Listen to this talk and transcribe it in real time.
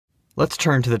Let's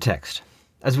turn to the text.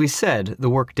 As we said, the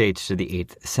work dates to the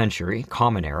 8th century,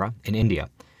 Common Era, in India.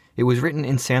 It was written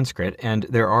in Sanskrit, and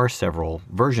there are several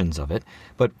versions of it,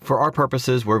 but for our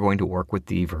purposes, we're going to work with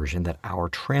the version that our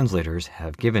translators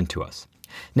have given to us.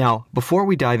 Now, before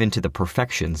we dive into the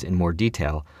perfections in more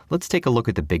detail, let's take a look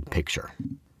at the big picture.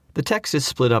 The text is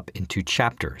split up into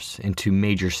chapters, into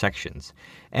major sections,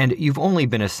 and you've only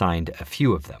been assigned a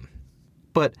few of them.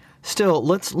 But still,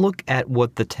 let's look at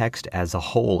what the text as a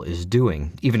whole is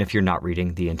doing, even if you're not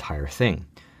reading the entire thing.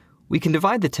 We can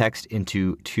divide the text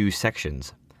into two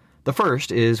sections. The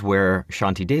first is where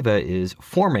Shantideva is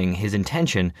forming his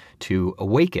intention to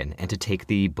awaken and to take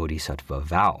the Bodhisattva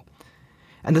vow.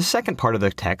 And the second part of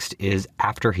the text is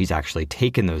after he's actually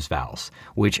taken those vows,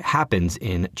 which happens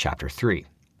in chapter 3.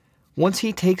 Once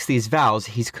he takes these vows,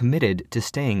 he's committed to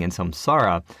staying in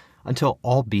samsara until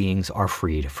all beings are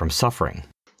freed from suffering.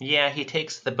 Yeah, he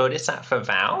takes the Bodhisattva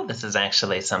vow. This is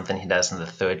actually something he does in the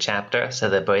 3rd chapter. So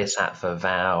the Bodhisattva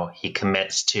vow, he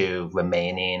commits to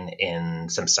remaining in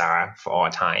samsara for all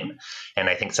time. And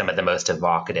I think some of the most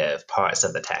evocative parts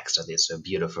of the text are these sort of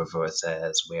beautiful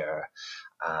verses where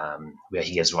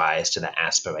he gives rise to that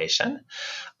aspiration.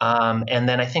 And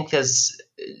then I think there's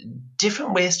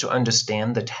different ways to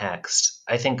understand the text.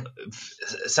 I think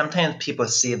sometimes people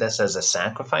see this as a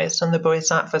sacrifice on the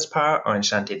Bodhisattva's part or on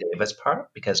Shantideva's part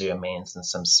because he remains in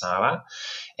samsara.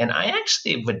 And I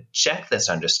actually reject this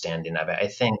understanding of it. I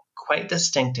think quite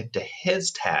distinctive to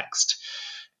his text,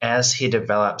 as he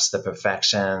develops the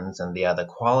perfections and the other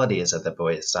qualities of the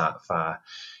Bodhisattva,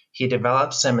 he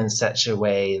develops them in such a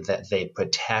way that they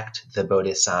protect the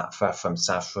Bodhisattva from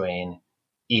suffering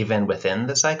even within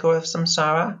the cycle of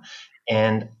samsara.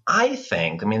 And I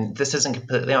think, this isn't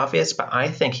completely obvious, but I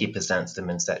think he presents them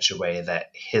in such a way that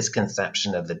his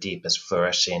conception of the deepest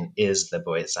flourishing is the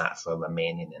Bodhisattva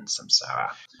remaining in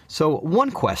samsara. So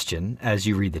one question, as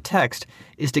you read the text,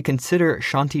 is to consider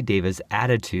Shantideva's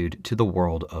attitude to the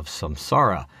world of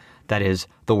samsara, that is,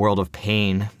 the world of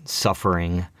pain,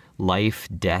 suffering, life,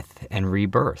 death, and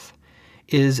rebirth.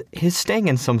 Is his staying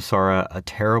in samsara a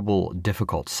terrible,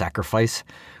 difficult sacrifice,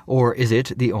 or is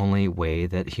it the only way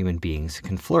that human beings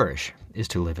can flourish, is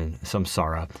to live in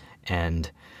samsara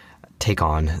and take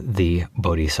on the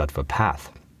bodhisattva path?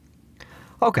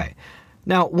 Okay,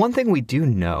 now one thing we do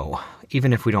know,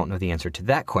 even if we don't know the answer to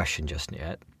that question just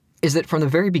yet, is that from the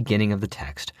very beginning of the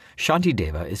text,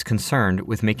 Shantideva is concerned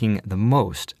with making the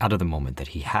most out of the moment that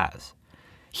he has.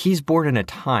 He's born in a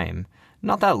time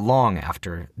not that long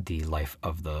after the life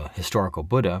of the historical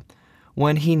Buddha,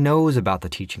 when he knows about the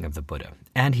teaching of the Buddha,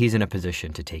 and he's in a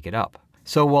position to take it up.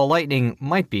 So while lightning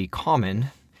might be common,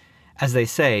 as they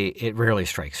say, it rarely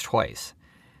strikes twice.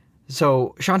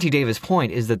 So Shantideva's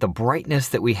point is that the brightness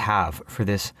that we have for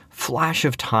this flash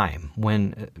of time,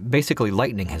 when basically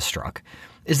lightning has struck,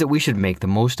 is that we should make the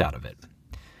most out of it.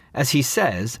 As he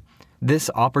says,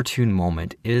 this opportune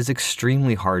moment is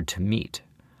extremely hard to meet.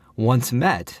 Once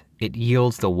met, it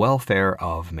yields the welfare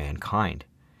of mankind.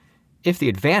 If the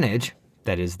advantage,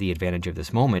 that is, the advantage of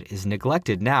this moment, is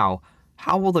neglected now,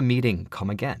 how will the meeting come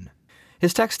again?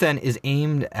 His text then is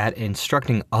aimed at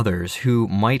instructing others who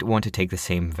might want to take the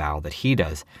same vow that he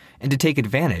does, and to take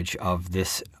advantage of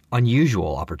this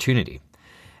unusual opportunity.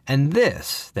 And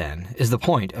this, then, is the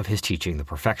point of his teaching the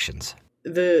perfections.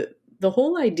 The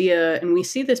whole idea, and we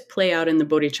see this play out in the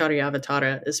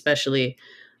Bodhicaryāvatāra especially,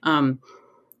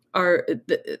 they're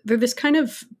this kind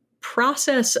of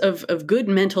process of good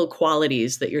mental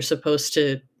qualities that you're supposed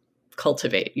to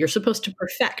cultivate. You're supposed to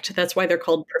perfect. That's why they're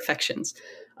called perfections.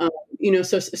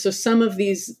 So some of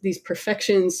these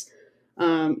perfections,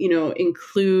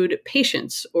 include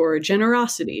patience or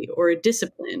generosity or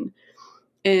discipline.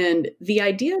 And the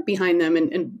idea behind them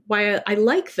and why I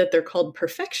like that they're called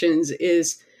perfections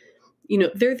is,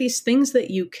 they're these things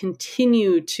that you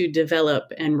continue to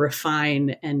develop and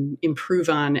refine and improve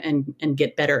on and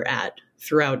get better at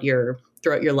throughout your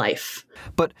life.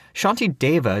 But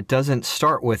Shantideva doesn't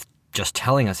start with just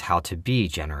telling us how to be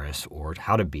generous or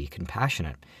how to be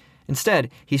compassionate. Instead,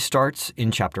 he starts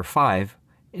in chapter 5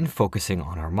 in focusing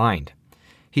on our mind.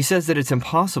 He says that it's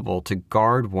impossible to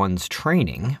guard one's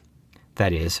training,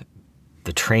 that is,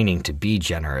 the training to be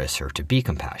generous or to be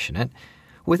compassionate,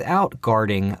 without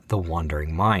guarding the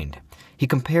wandering mind. He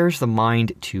compares the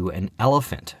mind to an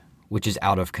elephant, which is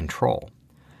out of control.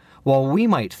 While we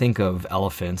might think of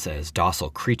elephants as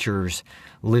docile creatures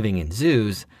living in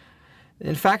zoos,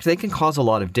 in fact, they can cause a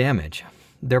lot of damage.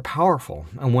 They're powerful,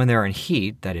 and when they're in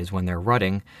heat, that is, when they're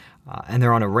rutting, and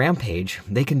they're on a rampage,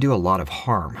 they can do a lot of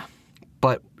harm.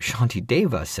 But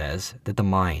Shantideva says that the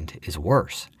mind is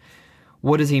worse.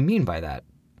 What does he mean by that?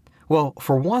 Well,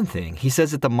 for one thing, he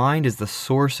says that the mind is the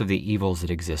source of the evils that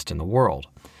exist in the world.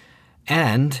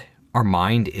 And our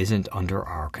mind isn't under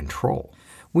our control.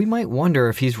 We might wonder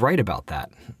if he's right about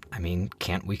that. I mean,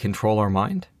 can't we control our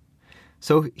mind?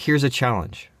 So here's a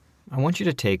challenge. I want you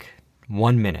to take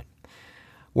 1 minute.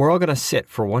 We're all going to sit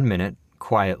for 1 minute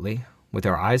quietly with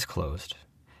our eyes closed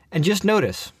and just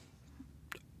notice,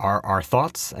 are our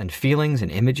thoughts and feelings and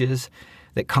images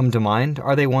that come to mind,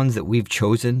 are they ones that we've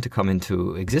chosen to come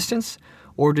into existence,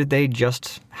 or did they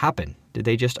just happen? Did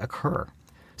they just occur?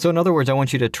 So in other words, I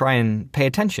want you to try and pay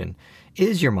attention.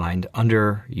 Is your mind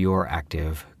under your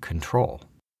active control?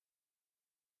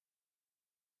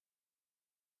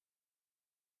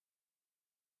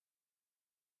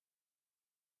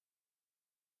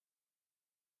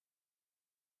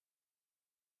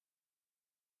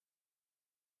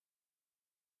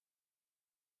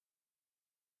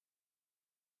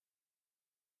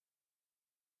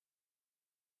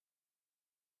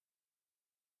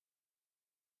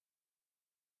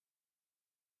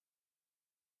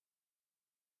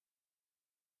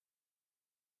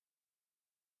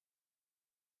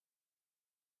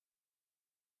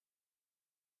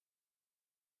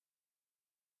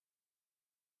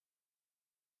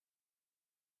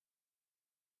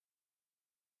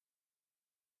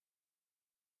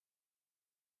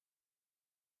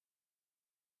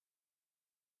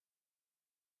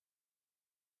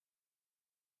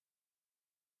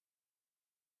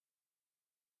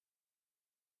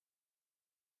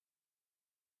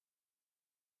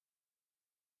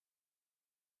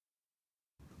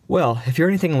 Well, if you're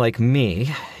anything like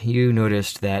me, you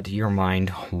noticed that your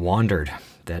mind wandered,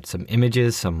 that some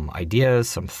images, some ideas,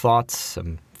 some thoughts,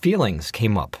 some feelings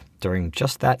came up during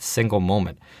just that single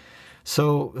moment.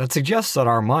 So that suggests that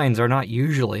our minds are not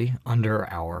usually under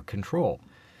our control.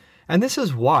 And this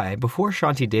is why, before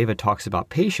Shantideva talks about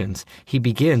patience, he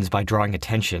begins by drawing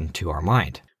attention to our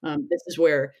mind. This is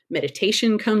where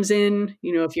meditation comes in.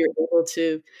 If you're able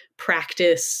to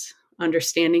practice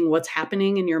understanding what's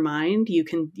happening in your mind, you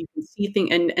can see things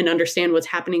and understand what's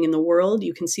happening in the world.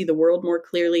 You can see the world more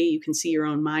clearly. You can see your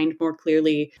own mind more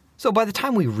clearly. So by the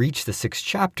time we reach the 6th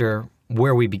chapter,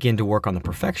 where we begin to work on the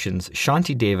perfections,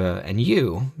 Shantideva and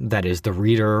you, that is the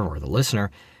reader or the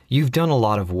listener, you've done a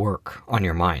lot of work on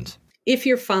your minds. If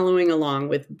you're following along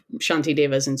with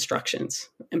Shantideva's instructions,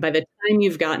 and by the time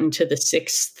you've gotten to the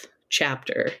 6th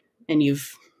chapter and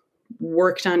you've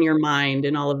worked on your mind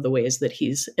in all of the ways that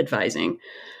he's advising,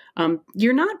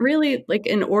 you're not really like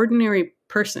an ordinary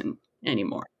person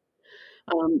anymore.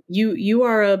 You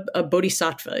are a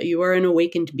bodhisattva. You are an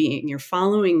awakened being. You're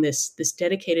following this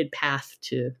dedicated path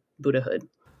to Buddhahood.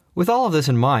 With all of this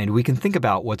in mind, we can think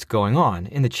about what's going on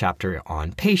in the chapter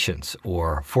on patience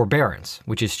or forbearance,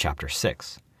 which is chapter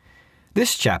 6.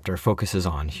 This chapter focuses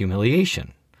on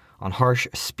humiliation, on harsh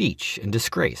speech and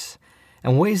disgrace,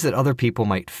 and ways that other people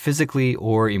might physically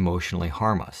or emotionally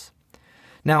harm us.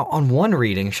 Now, on one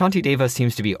reading, Shantideva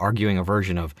seems to be arguing a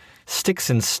version of sticks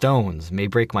and stones may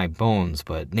break my bones,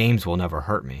 but names will never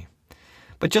hurt me.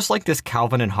 But just like this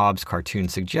Calvin and Hobbes cartoon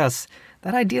suggests,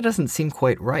 that idea doesn't seem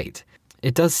quite right.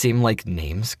 It does seem like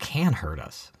names can hurt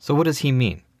us. So what does he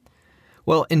mean?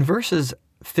 Well, in verses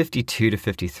 52 to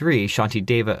 53,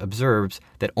 Shantideva observes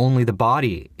that only the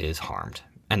body is harmed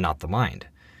and not the mind.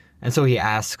 And so he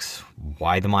asks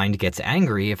why the mind gets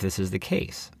angry if this is the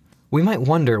case. We might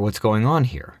wonder what's going on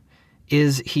here.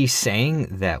 Is he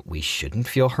saying that we shouldn't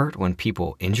feel hurt when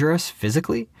people injure us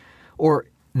physically? Or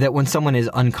that when someone is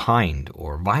unkind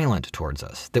or violent towards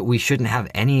us, that we shouldn't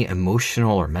have any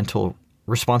emotional or mental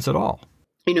response at all?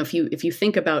 If you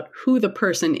think about who the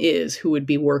person is who would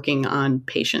be working on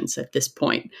patience at this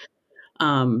point,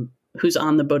 who's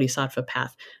on the bodhisattva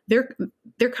path,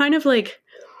 they're kind of like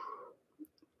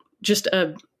just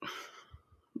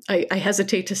I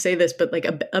hesitate to say this, but like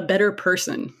a better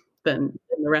person than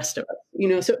the rest of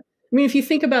us. So if you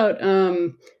think about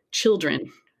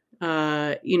children,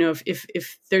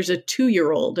 if there's a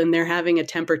 2-year-old and they're having a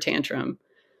temper tantrum,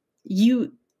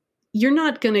 you're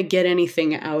not going to get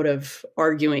anything out of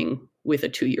arguing with a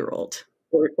 2-year-old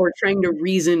or trying to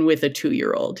reason with a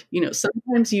 2-year-old.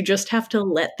 Sometimes you just have to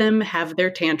let them have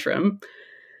their tantrum.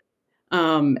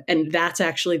 And that's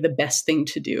actually the best thing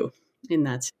to do in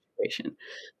that situation.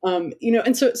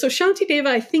 And so Shantideva,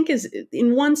 I think, is,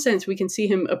 in one sense, we can see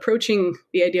him approaching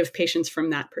the idea of patience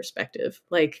from that perspective.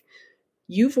 Like,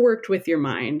 you've worked with your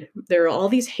mind. There are all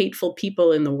these hateful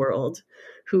people in the world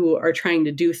who are trying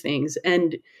to do things.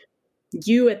 And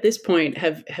you, at this point,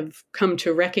 have come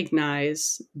to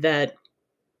recognize that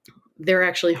they're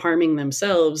actually harming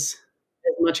themselves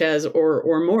as much as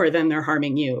or more than they're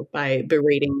harming you by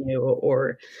berating you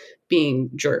or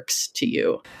being jerks to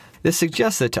you. This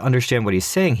suggests that to understand what he's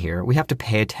saying here, we have to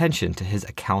pay attention to his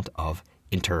account of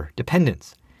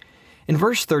interdependence. In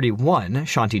verse 31,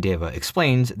 Shantideva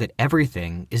explains that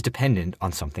everything is dependent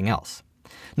on something else.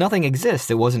 Nothing exists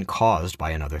that wasn't caused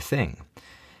by another thing.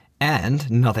 And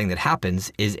nothing that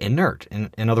happens is inert.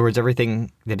 In other words,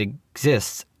 everything that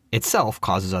exists itself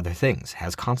causes other things,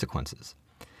 has consequences.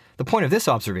 The point of this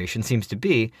observation seems to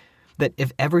be that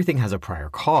if everything has a prior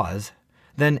cause,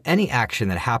 then any action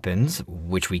that happens,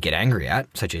 which we get angry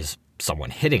at, such as someone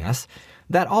hitting us,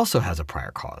 that also has a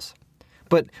prior cause.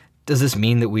 But does this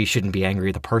mean that we shouldn't be angry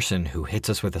at the person who hits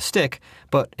us with a stick,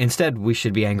 but instead we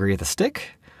should be angry at the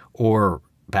stick? Or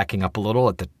backing up a little,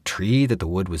 at the tree that the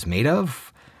wood was made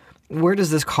of? Where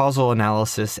does this causal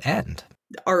analysis end?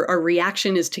 Our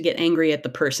reaction is to get angry at the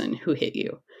person who hit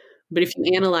you. But if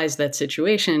you analyze that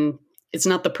situation, it's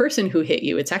not the person who hit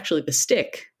you, it's actually the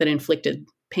stick that inflicted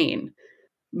pain.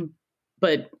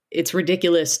 But it's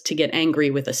ridiculous to get angry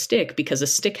with a stick because a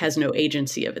stick has no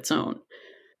agency of its own.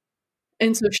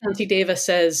 And so Shantideva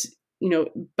says,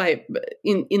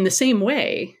 in the same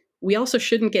way, we also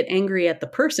shouldn't get angry at the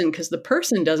person because the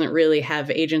person doesn't really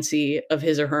have agency of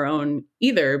his or her own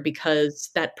either, because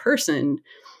that person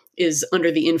is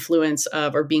under the influence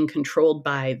of or being controlled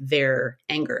by their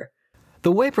anger.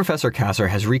 The way Professor Kassor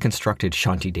has reconstructed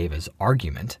Shantideva's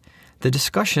argument, the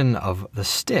discussion of the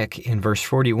stick in verse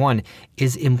 41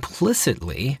 is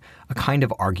implicitly a kind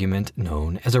of argument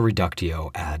known as a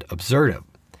reductio ad absurdum.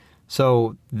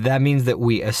 So that means that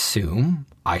we assume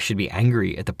I should be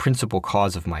angry at the principal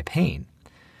cause of my pain.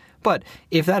 But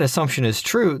if that assumption is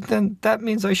true, then that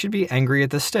means I should be angry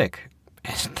at the stick.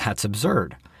 And that's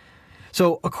absurd.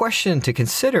 So a question to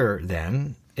consider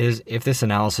then is, if this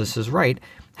analysis is right,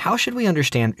 how should we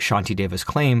understand Shantideva's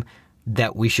claim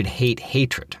that we should hate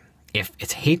hatred, if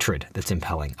it's hatred that's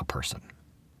impelling a person?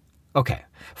 Okay,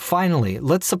 finally,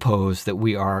 let's suppose that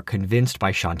we are convinced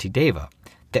by Shantideva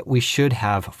that we should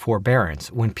have forbearance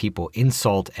when people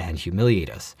insult and humiliate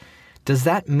us. Does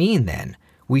that mean, then,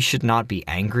 we should not be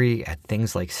angry at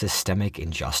things like systemic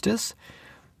injustice?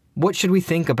 What should we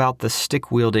think about the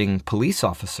stick-wielding police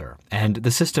officer and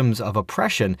the systems of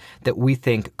oppression that we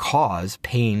think cause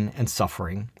pain and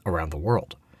suffering around the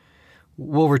world?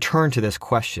 We'll return to this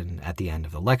question at the end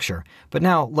of the lecture, but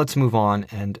now let's move on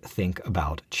and think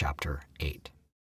about Chapter 8.